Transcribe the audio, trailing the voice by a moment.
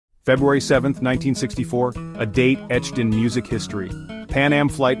February 7, 1964, a date etched in music history. Pan Am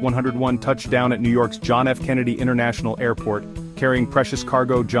Flight 101 touched down at New York's John F. Kennedy International Airport, carrying precious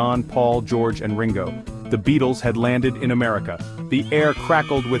cargo John, Paul, George, and Ringo. The Beatles had landed in America. The air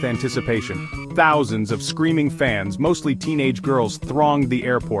crackled with anticipation. Thousands of screaming fans, mostly teenage girls, thronged the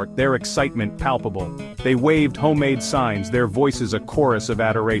airport, their excitement palpable. They waved homemade signs, their voices a chorus of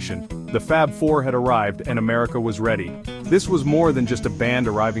adoration. The Fab Four had arrived and America was ready. This was more than just a band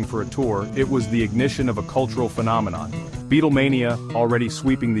arriving for a tour, it was the ignition of a cultural phenomenon. Beatlemania, already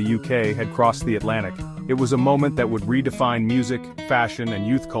sweeping the UK, had crossed the Atlantic. It was a moment that would redefine music, fashion, and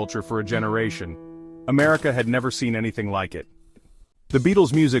youth culture for a generation. America had never seen anything like it. The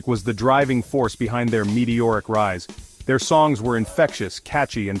Beatles' music was the driving force behind their meteoric rise. Their songs were infectious,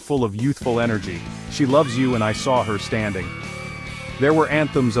 catchy, and full of youthful energy. She Loves You and I Saw Her Standing. There were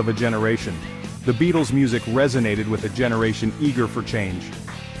anthems of a generation. The Beatles' music resonated with a generation eager for change.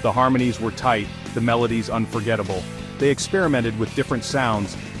 The harmonies were tight, the melodies unforgettable. They experimented with different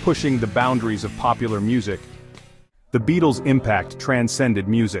sounds, pushing the boundaries of popular music. The Beatles' impact transcended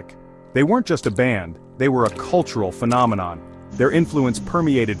music. They weren't just a band, they were a cultural phenomenon. Their influence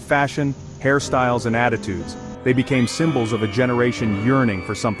permeated fashion, hairstyles, and attitudes. They became symbols of a generation yearning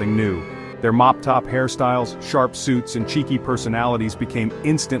for something new. Their mop-top hairstyles, sharp suits, and cheeky personalities became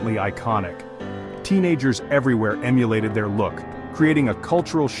instantly iconic. Teenagers everywhere emulated their look, creating a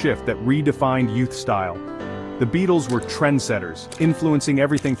cultural shift that redefined youth style. The Beatles were trendsetters, influencing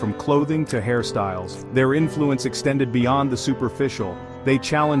everything from clothing to hairstyles. Their influence extended beyond the superficial. They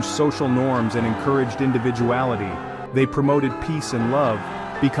challenged social norms and encouraged individuality. They promoted peace and love,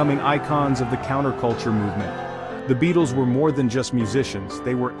 becoming icons of the counterculture movement. The Beatles were more than just musicians,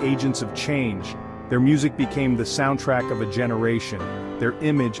 they were agents of change. Their music became the soundtrack of a generation, their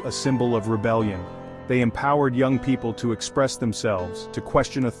image a symbol of rebellion. They empowered young people to express themselves, to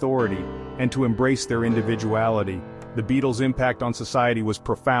question authority, and to embrace their individuality. The Beatles' impact on society was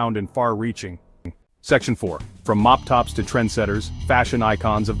profound and far-reaching. Section 4. From mop-tops to trendsetters, fashion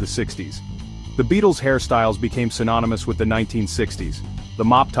icons of the 60s. The Beatles' hairstyles became synonymous with the 1960s. The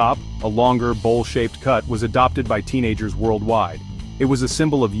mop-top, a longer, bowl-shaped cut, was adopted by teenagers worldwide. It was a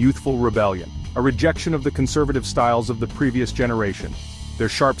symbol of youthful rebellion, a rejection of the conservative styles of the previous generation. Their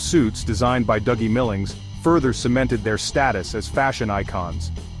sharp suits, designed by Dougie Millings, further cemented their status as fashion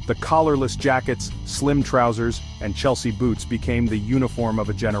icons. The collarless jackets, slim trousers, and Chelsea boots became the uniform of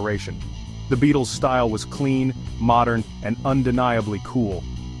a generation. The Beatles' style was clean, modern, and undeniably cool.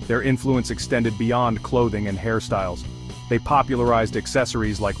 Their influence extended beyond clothing and hairstyles. They popularized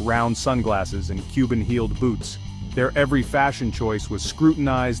accessories like round sunglasses and Cuban-heeled boots. Their every fashion choice was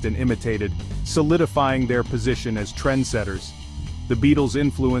scrutinized and imitated, solidifying their position as trendsetters. The Beatles'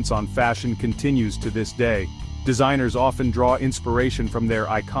 influence on fashion continues to this day. Designers often draw inspiration from their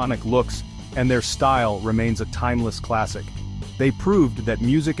iconic looks, and their style remains a timeless classic. They proved that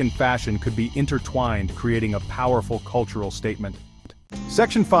music and fashion could be intertwined, creating a powerful cultural statement.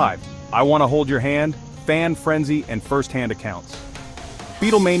 Section 5. I Wanna Hold Your Hand, Fan Frenzy, and First-Hand Accounts.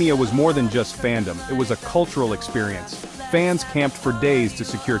 Beatlemania was more than just fandom, it was a cultural experience. Fans camped for days to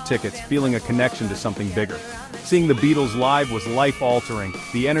secure tickets, feeling a connection to something bigger. Seeing the Beatles live was life-altering,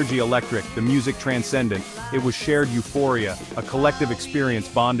 the energy electric, the music transcendent. It was shared euphoria, a collective experience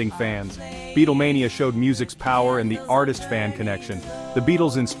bonding fans. Beatlemania showed music's power and the artist-fan connection. The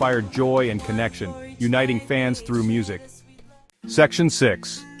Beatles inspired joy and connection, uniting fans through music. Section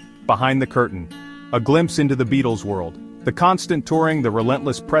 6. Behind the Curtain. A glimpse into the Beatles' world. The constant touring, the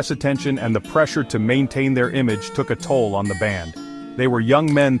relentless press attention, and the pressure to maintain their image took a toll on the band. They were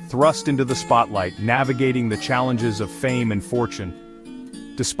young men thrust into the spotlight, navigating the challenges of fame and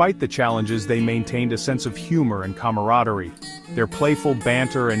fortune. Despite the challenges, they maintained a sense of humor and camaraderie. Their playful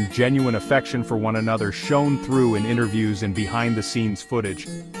banter and genuine affection for one another shone through in interviews and behind-the-scenes footage.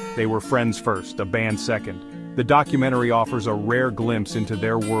 They were friends first, a band second. The documentary offers a rare glimpse into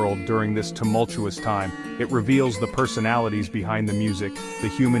their world during this tumultuous time. It reveals the personalities behind the music, the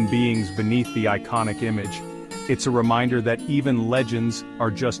human beings beneath the iconic image. It's a reminder that even legends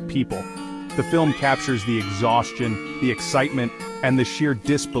are just people. The film captures the exhaustion, the excitement, and the sheer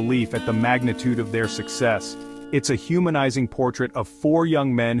disbelief at the magnitude of their success. It's a humanizing portrait of four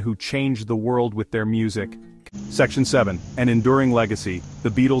young men who changed the world with their music. Section 7. An Enduring Legacy, the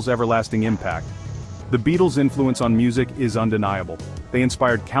Beatles' Everlasting Impact. The Beatles' influence on music is undeniable. They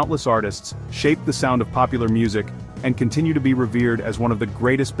inspired countless artists, shaped the sound of popular music, and continue to be revered as one of the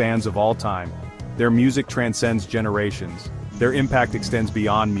greatest bands of all time. Their music transcends generations. Their impact extends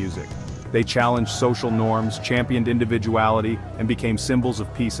beyond music. They challenged social norms, championed individuality, and became symbols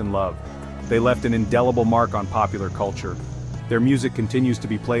of peace and love. They left an indelible mark on popular culture. Their music continues to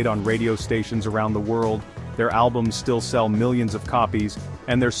be played on radio stations around the world, their albums still sell millions of copies,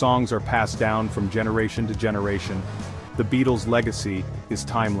 and their songs are passed down from generation to generation. The Beatles' legacy is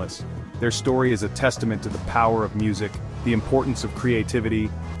timeless. Their story is a testament to the power of music, the importance of creativity,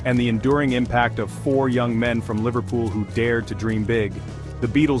 and the enduring impact of four young men from Liverpool who dared to dream big. The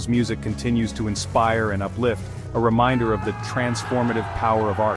Beatles' music continues to inspire and uplift, a reminder of the transformative power of art.